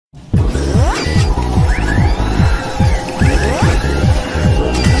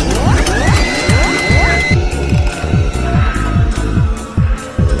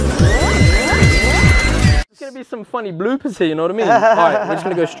funny bloopers here, you know what I mean? All right, we're just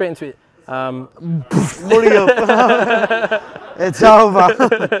going to go straight into it. Hurry up. It's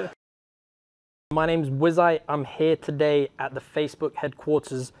over. My name's Wizai. I'm here today at the Facebook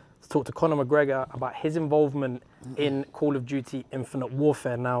headquarters to talk to Conor McGregor about his involvement in Call of Duty Infinite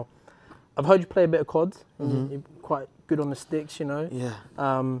Warfare. Now, I've heard you play a bit of COD. You're quite good on the sticks, you know. Yeah.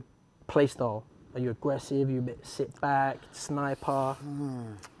 Play style. Are you aggressive? Are you a bit sit back, sniper?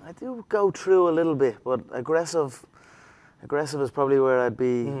 I do go through a little bit, but aggressive is probably where I'd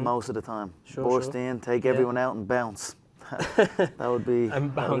be most of the time. Sure, Burst in, take everyone out and bounce. that would be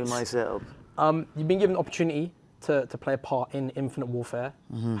my setup. You've been given the opportunity to play a part in Infinite Warfare.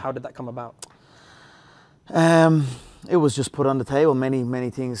 How did that come about? It was just put on the table. Many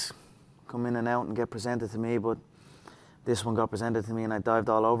things come in and out and get presented to me, but this one got presented to me and I dived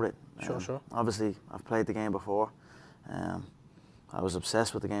all over it. Sure. Obviously, I've played the game before. I was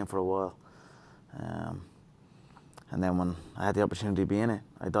obsessed with the game for a while. And then when I had the opportunity to be in it,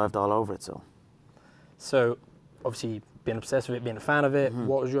 I dived all over it. So obviously, being obsessed with it, being a fan of it,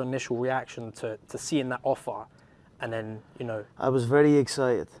 what was your initial reaction to seeing that offer? And then, you know... I was very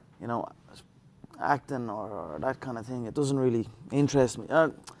excited. You know, acting or that kind of thing, it doesn't really interest me.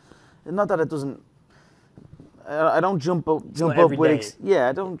 Not that it doesn't... I don't jump up with...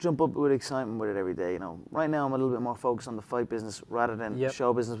 I don't jump up with excitement with it every day, you know. Right now, I'm a little bit more focused on the fight business rather than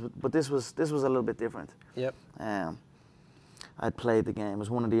show business, but this was a little bit different. Yep. I'd played the game. It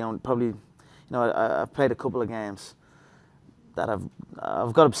was one of the only... Probably, you know, I've played a couple of games that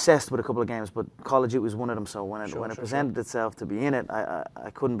I've got obsessed with a couple of games, but Call of Duty was one of them. So when it presented itself to be in it,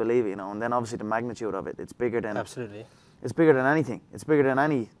 I couldn't believe it, you know. And then obviously the magnitude of it, it's bigger than it's bigger than anything. It's bigger than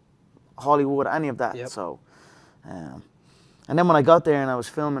any Hollywood, any of that. So, and then when I got there and I was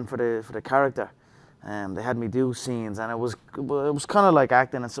filming for the character, they had me do scenes, and it was kind of like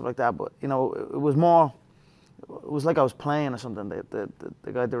acting and stuff like that. But you know, it was more. It was like I was playing or something.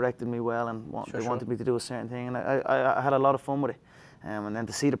 The guy directed me well, and they wanted me to do a certain thing, and I had a lot of fun with it. And then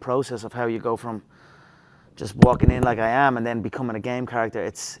to see the process of how you go from just walking in like I am and then becoming a game character,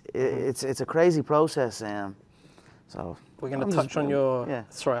 it's a crazy process. So we're going to touch on your.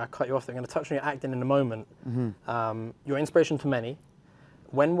 Sorry, I cut you off. We're going to touch on your acting in a moment. Your inspiration to many.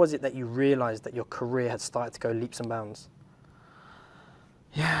 When was it that you realised that your career had started to go leaps and bounds?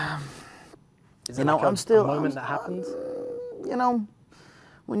 Yeah. Is it like a moment that happened? You know,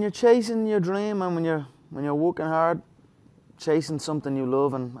 when you're chasing your dream and when you're working hard, chasing something you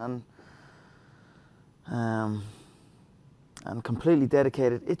love and completely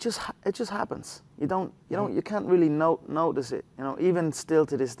dedicated, it just happens. You can't really notice it. You know, even still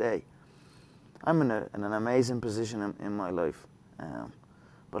to this day, I'm in an amazing position in my life,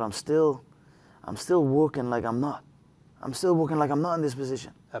 but I'm still working like I'm not. I'm still working like I'm not in this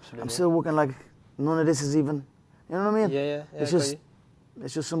position. Absolutely. I'm still working like none of this is even, you know what I mean? Yeah.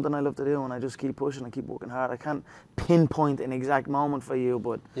 It's just something I love to do, and I just keep pushing and keep working hard. I can't pinpoint an exact moment for you,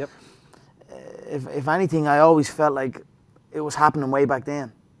 but if anything, I always felt like it was happening way back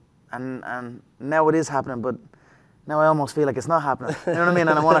then, and now it is happening, but now I almost feel like it's not happening. You know what I mean?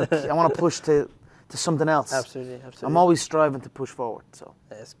 And I want to push to something else. Absolutely. I'm always striving to push forward. So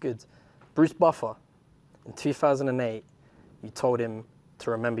that's good. Bruce Buffer, in 2008, you told him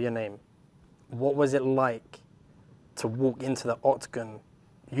to remember your name. What was it like to walk into the octagon,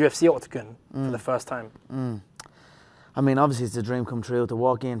 UFC octagon, for the first time? I mean, obviously it's a dream come true to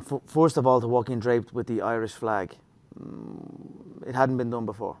walk in. First of all, to walk in draped with the Irish flag. It hadn't been done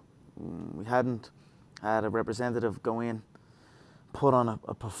before. We hadn't had a representative go in, put on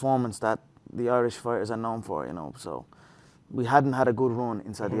a performance that the Irish fighters are known for, you know. So we hadn't had a good run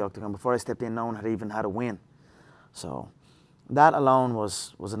inside the octagon. Before I stepped in, no one had even had a win. So that alone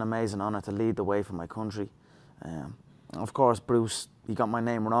was an amazing honour to lead the way for my country. Of course, Bruce, he got my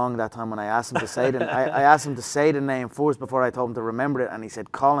name wrong that time when I asked him to say it. I asked him to say the name first before I told him to remember it, and he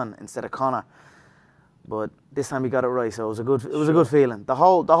said Colin instead of Conor. But this time he got it right, so it was a good feeling. The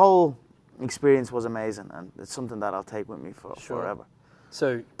whole experience was amazing, and it's something that I'll take with me forever.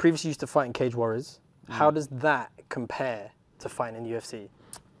 So previously you used to fight in Cage Warriors. How does that compare to fighting in UFC?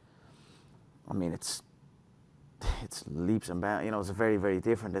 I mean, it's leaps and bounds. You know, it's very, very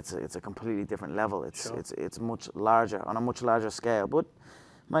different. It's a completely different level. It's much larger, on a much larger scale. But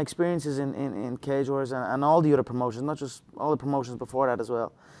my experiences in Cage Wars and all the other promotions, not just all the promotions before that as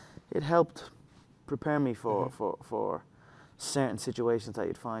well, it helped prepare me for certain situations that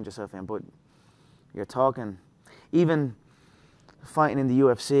you'd find yourself in. But you're talking, even fighting in the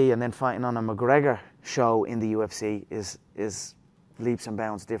UFC and then fighting on a McGregor show in the UFC is leaps and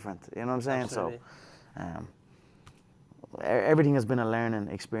bounds different. You know what I'm saying? Absolutely. So everything has been a learning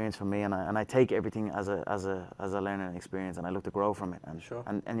experience for me, and I take everything as a learning experience, and I look to grow from it. And Sure.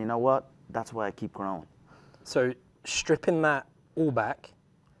 And you know what? That's why I keep growing. So stripping that all back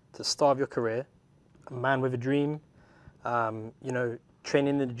to the start of your career, a man with a dream, you know,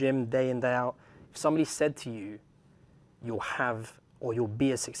 training in the gym day in, day out. If somebody said to you, you'll have or you'll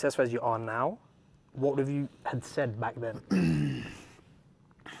be as successful as you are now, what would you had said back then?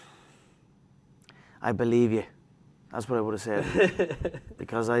 I believe you. That's what I would have said.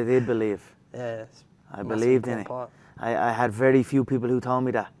 Because I did believe. Yeah, I believed in it. I had very few people who told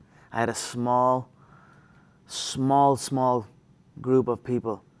me that. I had a small group of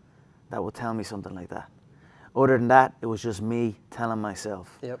people that would tell me something like that. Other than that, it was just me telling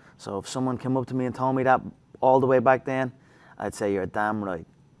myself. Yep. So if someone came up to me and told me that all the way back then, I'd say you're damn right.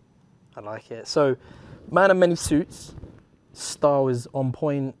 I like it. So, man of many suits, style is on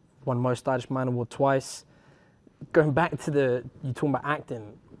point, won Most Stylish Man Award twice. Going back to you talking about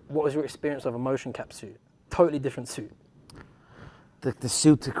acting, what was your experience of a motion cap suit? Totally different suit. The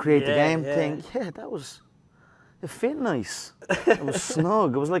suit to create the game thing, it fit nice. It was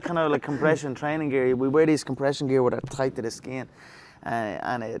snug. It was like kind of like compression training gear. We wear these compression gear that are tight to the skin,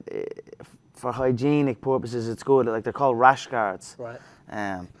 and it for hygienic purposes, it's good. Like they're called rash guards. Right.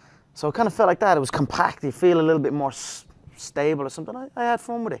 So it kind of felt like that. It was compact. You feel a little bit more stable or something. I had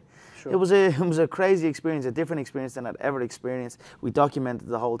fun with it. Sure. It was a crazy experience, a different experience than I'd ever experienced. We documented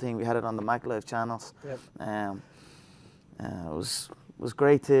the whole thing. We had it on the MacLife channels. Yep. It was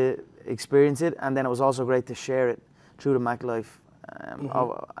great to experience it, and then it was also great to share it through the MacLife,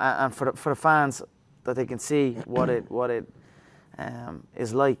 and for the fans, that they can see what it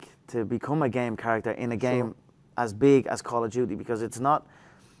is like to become a game character in a game as big as Call of Duty, because it's not.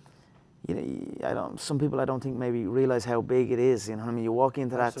 You know, some people I don't think maybe realize how big it is. You know what I mean? You walk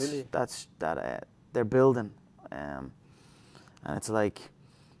into that they're building, and it's like,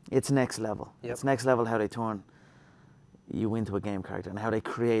 it's next level. Yep. It's next level how they turn you into a game character and how they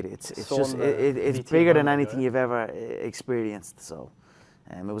create it. It's bigger than anything you've ever experienced. So,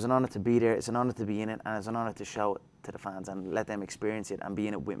 it was an honor to be there. It's an honor to be in it, and it's an honor to show it to the fans and let them experience it and be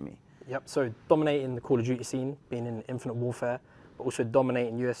in it with me. Yep. So dominating the Call of Duty scene, being in Infinite Warfare, but also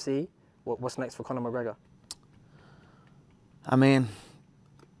dominating UFC. What's next for Conor McGregor? I mean,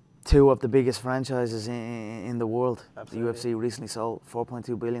 two of the biggest franchises in the world. Absolutely. The UFC recently sold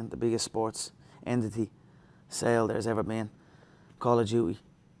 4.2 billion, the biggest sports entity sale there's ever been. Call of Duty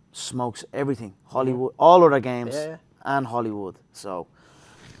smokes everything. Hollywood, all other games, and Hollywood. So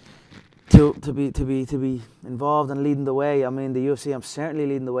to be involved and leading the way. I mean, the UFC, I'm certainly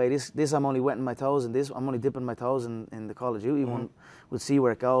leading the way. This I'm only wetting my toes in. This I'm only dipping my toes in the Call of Duty one. We'll see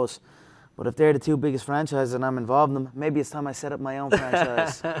where it goes. But if they're the two biggest franchises and I'm involved in them, maybe it's time I set up my own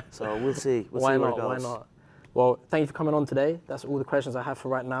franchise. So we'll see. We'll see where it goes. Why not? Well, thank you for coming on today. That's all the questions I have for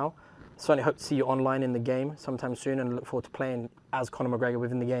right now. Certainly hope to see you online in the game sometime soon, and look forward to playing as Conor McGregor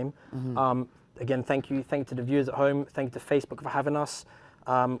within the game. Again, thank you. Thank you to the viewers at home. Thank you to Facebook for having us.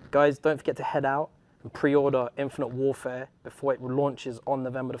 Guys, don't forget to head out and pre-order Infinite Warfare before it launches on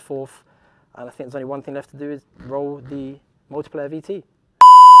November the 4th. And I think there's only one thing left to do is roll the multiplayer VT.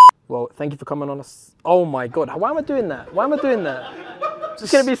 Well, thank you for coming on us. Oh my God, why am I doing that? Why am I doing that?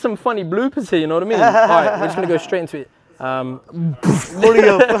 There's going to be some funny bloopers here, you know what I mean? All right, we're just going to go straight into it. Hurry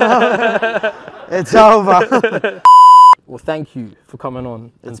up. It's over. Well, thank you for coming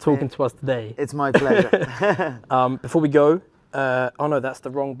on and talking to us today. It's my pleasure. Before we go, oh no, that's the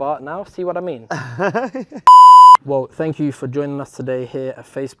wrong part now. See what I mean? Well, thank you for joining us today here at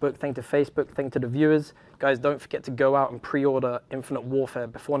Facebook. Thank you to Facebook. Thank you to the viewers. Guys, don't forget to go out and pre-order Infinite Warfare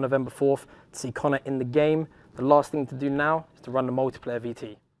before November 4th to see Conor in the game. The last thing to do now is to run the multiplayer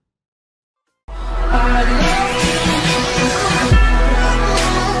VT.